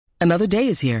Another day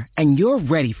is here, and you're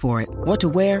ready for it. What to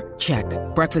wear? Check.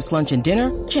 Breakfast, lunch, and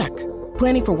dinner? Check.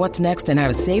 Planning for what's next and how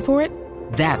to save for it?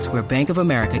 That's where Bank of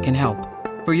America can help.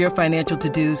 For your financial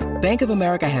to-dos, Bank of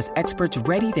America has experts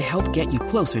ready to help get you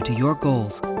closer to your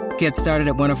goals. Get started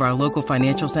at one of our local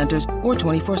financial centers or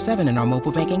 24/7 in our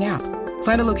mobile banking app.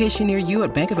 Find a location near you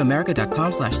at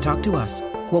bankofamerica.com/talktous.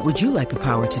 What would you like the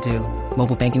power to do?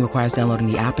 Mobile banking requires downloading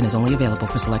the app and is only available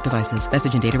for select devices.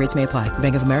 Message and data rates may apply.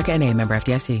 Bank of America N.A., member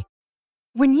FDIC.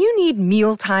 When you need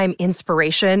mealtime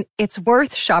inspiration, it's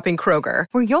worth shopping Kroger,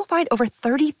 where you'll find over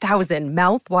 30,000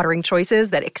 mouth-watering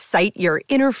choices that excite your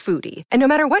inner foodie. And no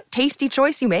matter what tasty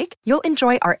choice you make, you'll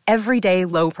enjoy our everyday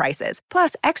low prices,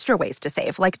 plus extra ways to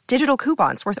save, like digital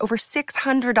coupons worth over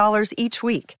 $600 each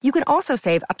week. You can also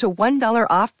save up to $1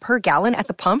 off per gallon at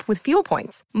the pump with fuel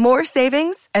points. More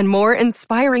savings and more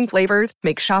inspiring flavors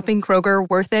make shopping Kroger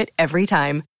worth it every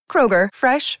time. Kroger,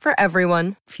 fresh for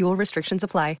everyone. Fuel restrictions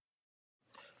apply.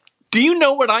 Do you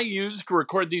know what I use to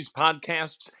record these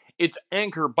podcasts? It's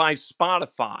Anchor by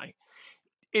Spotify.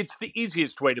 It's the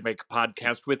easiest way to make a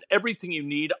podcast with everything you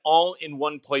need all in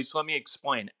one place. Let me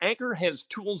explain. Anchor has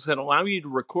tools that allow you to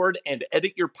record and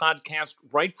edit your podcast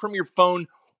right from your phone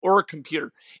or a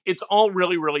computer. It's all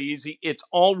really, really easy. It's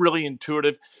all really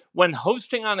intuitive. When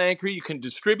hosting on Anchor, you can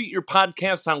distribute your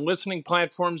podcast on listening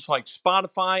platforms like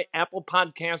Spotify, Apple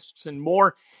Podcasts, and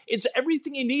more. It's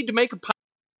everything you need to make a podcast.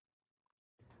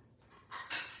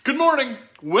 Good morning.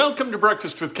 Welcome to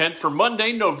Breakfast with Kent for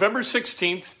Monday, November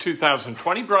 16th,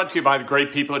 2020. Brought to you by the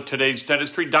great people at Today's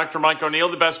Dentistry. Dr. Mike O'Neill,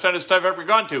 the best dentist I've ever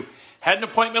gone to. Had an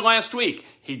appointment last week.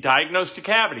 He diagnosed a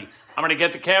cavity. I'm going to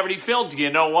get the cavity filled. Do you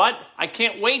know what? I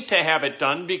can't wait to have it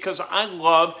done because I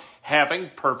love having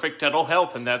perfect dental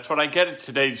health, and that's what I get at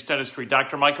Today's Dentistry.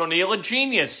 Dr. Mike O'Neill, a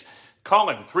genius.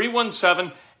 Call him,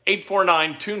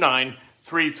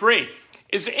 317-849-2933.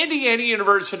 Is Indiana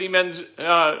University men's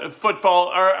football,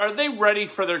 are they ready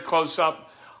for their close-up?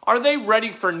 Are they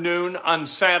ready for noon on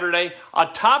Saturday? A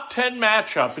top 10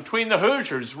 matchup between the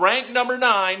Hoosiers, ranked number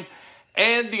 9,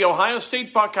 and the Ohio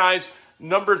State Buckeyes,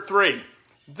 number 3.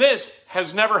 This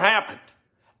has never happened,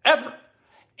 ever.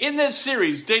 In this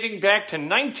series dating back to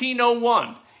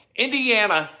 1901,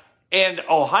 Indiana and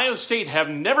Ohio State have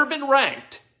never been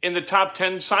ranked in the top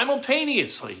 10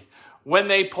 simultaneously when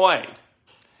they played.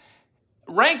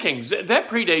 Rankings, that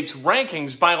predates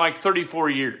rankings by like 34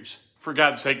 years. For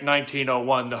God's sake,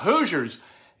 1901. The Hoosiers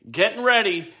getting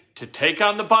ready to take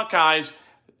on the Buckeyes,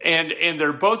 and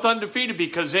they're both undefeated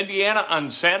because Indiana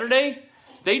on Saturday,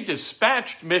 they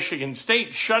dispatched Michigan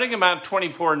State, shutting them out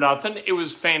 24-0. It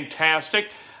was fantastic.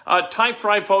 Ty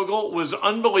Freifogel was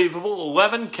unbelievable.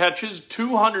 11 catches,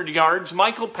 200 yards.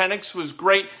 Michael Penix was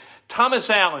great. Thomas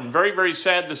Allen, very, very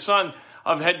sad. The son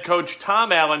of head coach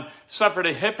Tom Allen suffered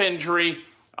a hip injury,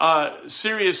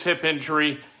 serious hip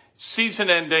injury,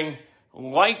 season-ending,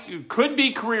 could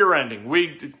be career-ending.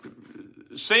 We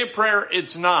say a prayer,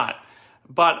 it's not.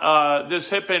 But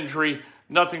this hip injury,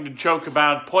 nothing to joke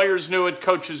about. Players knew it,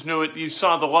 coaches knew it. You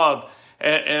saw the love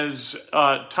as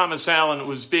Thomas Allen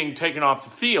was being taken off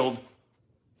the field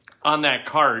on that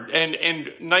card.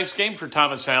 And nice game for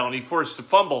Thomas Allen. He forced a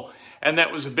fumble, and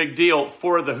that was a big deal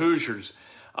for the Hoosiers.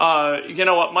 You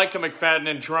know what? Micah McFadden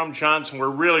and Jerome Johnson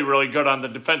were really, really good on the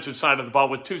defensive side of the ball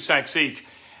with 2 sacks each.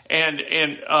 And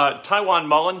Tywan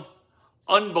Mullen,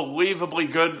 unbelievably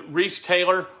good. Reese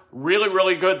Taylor, really,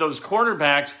 really good. Those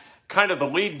cornerbacks, kind of the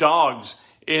lead dogs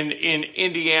in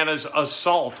Indiana's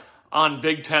assault on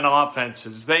Big Ten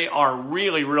offenses. They are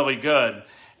really, really good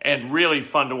and really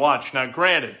fun to watch. Now,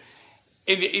 granted,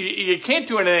 you can't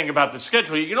do anything about the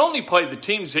schedule. You can only play the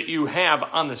teams that you have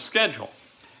on the schedule.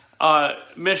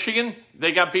 Michigan,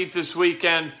 they got beat this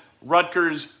weekend.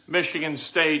 Rutgers, Michigan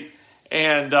State,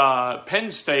 and Penn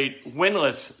State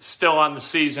winless still on the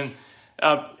season.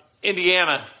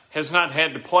 Indiana has not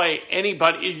had to play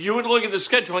anybody. You would look at the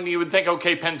schedule and you would think,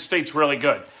 okay, Penn State's really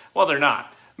good. Well, they're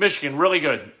not. Michigan, really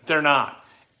good. They're not.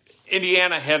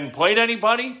 Indiana hadn't played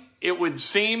anybody. It would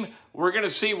seem we're going to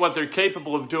see what they're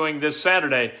capable of doing this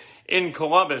Saturday in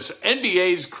Columbus.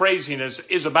 NBA's craziness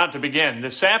is about to begin.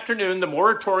 This afternoon, the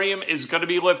moratorium is going to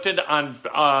be lifted on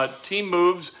team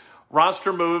moves,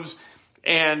 roster moves,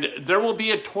 and there will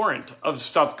be a torrent of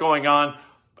stuff going on.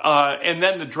 And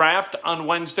then the draft on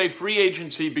Wednesday. Free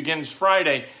agency begins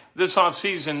Friday. This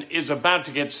offseason is about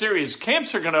to get serious.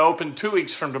 Camps are going to open 2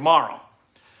 weeks from tomorrow.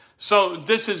 So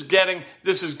this is going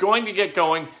to get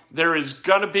going. There is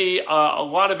going to be a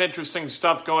lot of interesting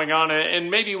stuff going on, and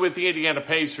maybe with the Indiana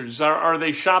Pacers. Are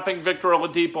they shopping Victor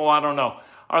Oladipo? I don't know.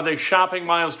 Are they shopping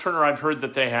Miles Turner? I've heard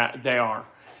that they are.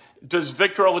 Does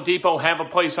Victor Oladipo have a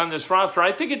place on this roster?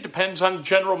 I think it depends on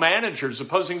general managers,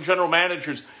 opposing general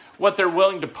managers, what they're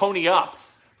willing to pony up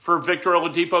for Victor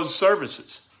Oladipo's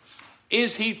services.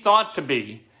 Is he thought to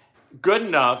be good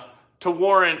enough to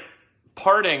warrant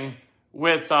parting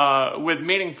with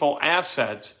meaningful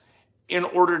assets in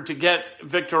order to get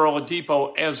Victor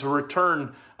Oladipo as a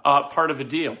return part of a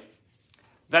deal?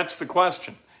 That's the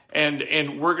question.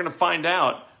 And we're going to find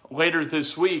out later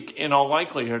this week, in all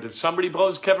likelihood. If somebody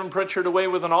blows Kevin Pritchard away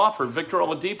with an offer, Victor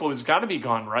Oladipo has got to be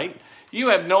gone, right? You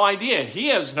have no idea. He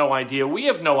has no idea. We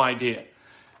have no idea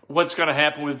what's going to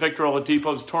happen with Victor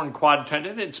Oladipo's torn quad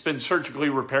tendon. It's been surgically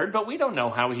repaired, but we don't know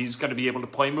how he's going to be able to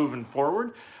play moving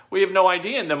forward. We have no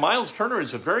idea. And then Miles Turner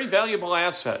is a very valuable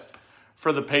asset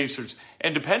for the Pacers.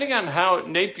 And depending on how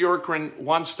Nate Bjorkgren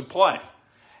wants to play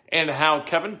and how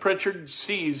Kevin Pritchard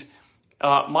sees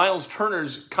Miles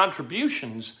Turner's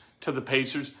contributions to the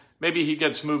Pacers, maybe he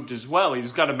gets moved as well.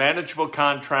 He's got a manageable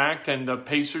contract, and the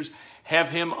Pacers have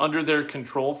him under their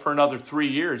control for another 3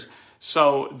 years.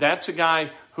 So that's a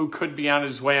guy who could be on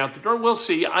his way out the door. We'll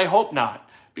see. I hope not,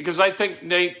 because I think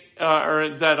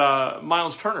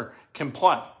Miles Turner can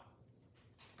play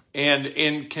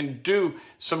and can do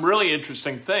some really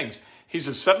interesting things. He's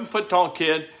a 7-foot-tall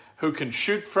kid who can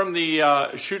shoot from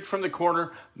the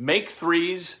corner, make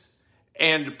threes,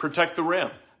 and protect the rim.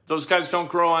 Those guys don't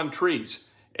grow on trees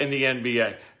in the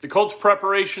NBA. The Colts'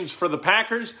 preparations for the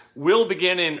Packers will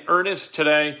begin in earnest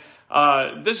today.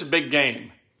 This is a big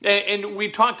game. And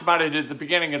we talked about it at the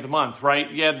beginning of the month,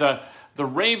 right? You had the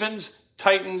Ravens,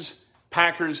 Titans,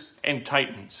 Packers, and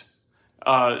Titans.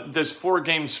 This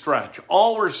 4-game stretch.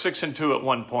 All were 6-2 at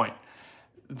one point.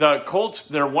 The Colts,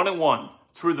 they're 1-1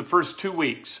 through the first 2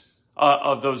 weeks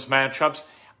of those matchups.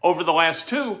 Over the last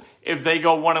 2, if they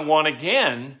go 1-1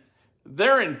 again,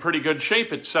 they're in pretty good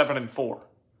shape at 7-4.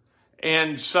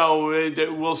 And so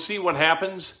we'll see what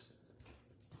happens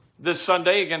this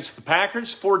Sunday against the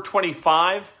Packers.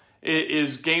 4:25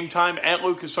 is game time at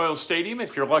Lucas Oil Stadium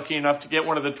if you're lucky enough to get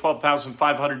one of the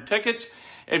 12,500 tickets.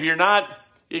 If you're not,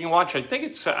 you can watch. I think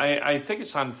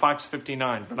it's on Fox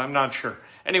 59, but I'm not sure.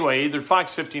 Anyway, either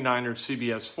Fox 59 or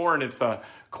CBS 4. And if the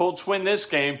Colts win this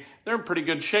game, they're in pretty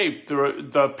good shape.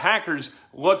 The Packers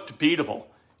looked beatable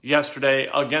yesterday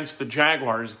against the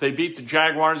Jaguars. They beat the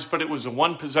Jaguars, but it was a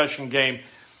one-possession game.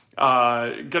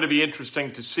 Going to be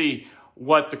interesting to see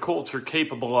what the Colts are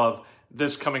capable of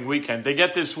this coming weekend. They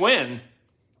get this win,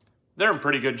 they're in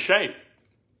pretty good shape.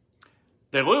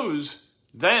 They lose,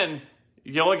 then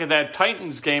you look at that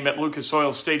Titans game at Lucas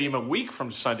Oil Stadium a week from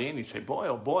Sunday, and you say, boy,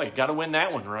 oh boy, got to win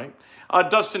that one, right?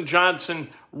 Dustin Johnson,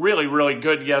 really, really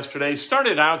good yesterday.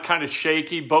 Started out kind of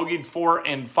shaky, bogeyed 4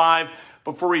 and 5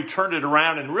 before he turned it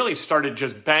around and really started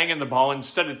just banging the ball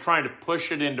instead of trying to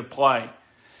push it into play.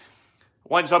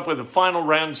 Winds up with a final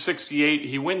round 68.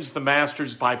 He wins the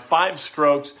Masters by 5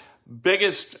 strokes.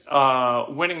 Biggest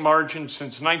winning margin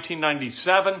since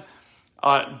 1997.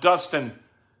 Dustin,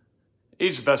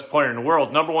 he's the best player in the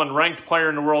world. Number 1 ranked player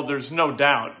in the world. There's no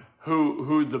doubt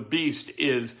who the beast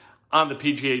is on the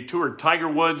PGA Tour. Tiger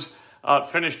Woods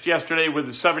finished yesterday with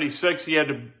a 76. He had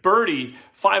to birdie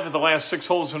 5 of the last 6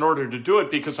 holes in order to do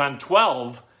it because on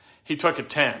 12, he took a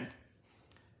 10.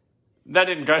 That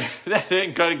didn't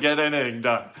get anything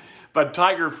done. But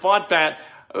Tiger fought that.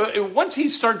 Once he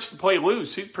starts to play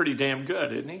loose, he's pretty damn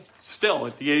good, isn't he? Still,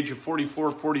 at the age of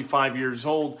 44, 45 years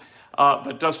old.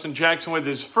 But Dustin Jackson with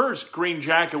his first green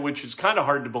jacket, which is kind of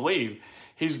hard to believe.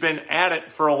 He's been at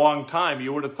it for a long time.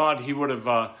 You would have thought he would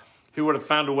have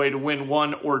found a way to win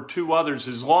 1 or 2 others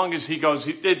as long as he goes.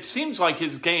 It seems like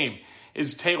his game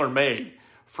is tailor-made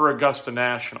for Augusta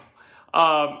National.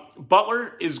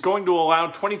 Butler is going to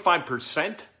allow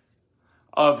 25%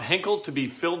 of Hinkle to be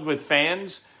filled with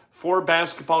fans for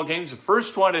basketball games. The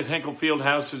first one at Hinkle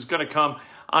Fieldhouse is going to come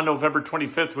on November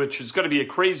 25th, which is going to be a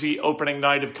crazy opening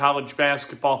night of college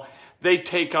basketball. They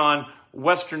take on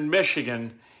Western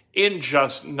Michigan in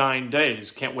just 9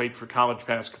 days. Can't wait for college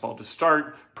basketball to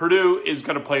start. Purdue is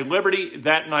going to play Liberty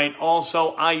that night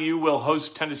also. IU will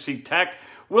host Tennessee Tech.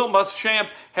 Will Muschamp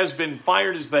has been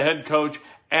fired as the head coach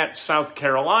at South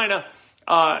Carolina.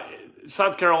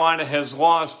 South Carolina has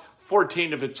lost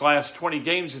 14 of its last 20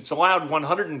 games. It's allowed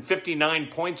 159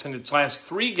 points in its last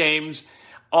 3 games,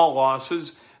 all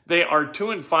losses. They are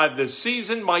 2-5 this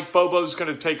season. Mike Bobo's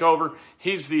going to take over.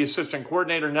 He's the assistant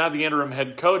coordinator, now the interim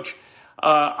head coach.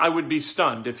 I would be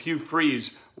stunned if Hugh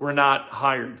Freeze were not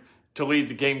hired to lead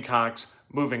the Gamecocks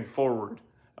moving forward.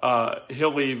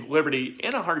 He'll leave Liberty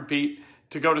in a heartbeat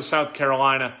to go to South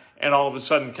Carolina, and all of a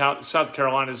sudden South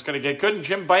Carolina is going to get good. And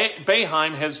Jim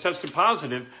Boeheim has tested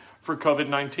positive for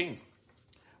COVID-19,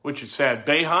 which is sad.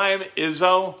 Boeheim,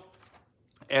 Izzo,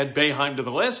 Add Boeheim to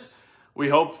the list. We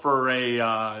hope for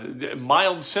a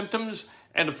mild symptoms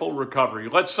and a full recovery.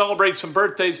 Let's celebrate some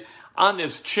birthdays on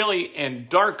this chilly and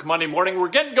dark Monday morning. We're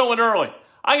getting going early.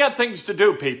 I got things to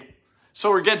do, people.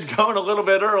 So we're getting going a little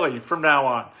bit early from now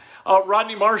on.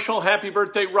 Rodney Marshall, happy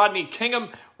birthday. Rodney Kingham,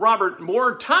 Robert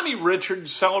Moore, Tommy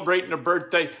Richards celebrating a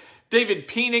birthday. David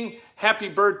Peening, happy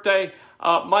birthday.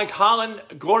 Mike Holland,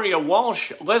 Gloria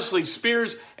Walsh, Leslie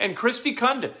Spears, and Christy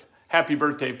Cundiff. Happy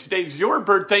birthday. If today's your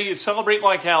birthday, you celebrate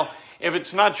like hell. If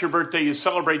it's not your birthday, you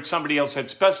celebrate somebody else.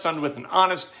 That's best done with an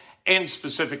honest and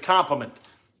specific compliment.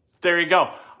 There you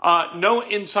go. No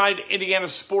Inside Indiana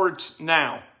Sports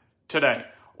now, today,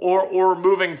 or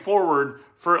moving forward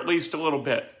for at least a little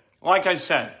bit. Like I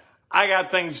said, I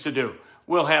got things to do.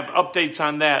 We'll have updates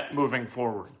on that moving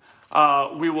forward.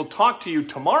 We will talk to you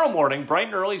tomorrow morning, bright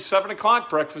and early, 7 o'clock,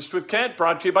 Breakfast with Kat,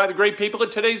 brought to you by the great people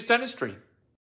at Today's Dentistry.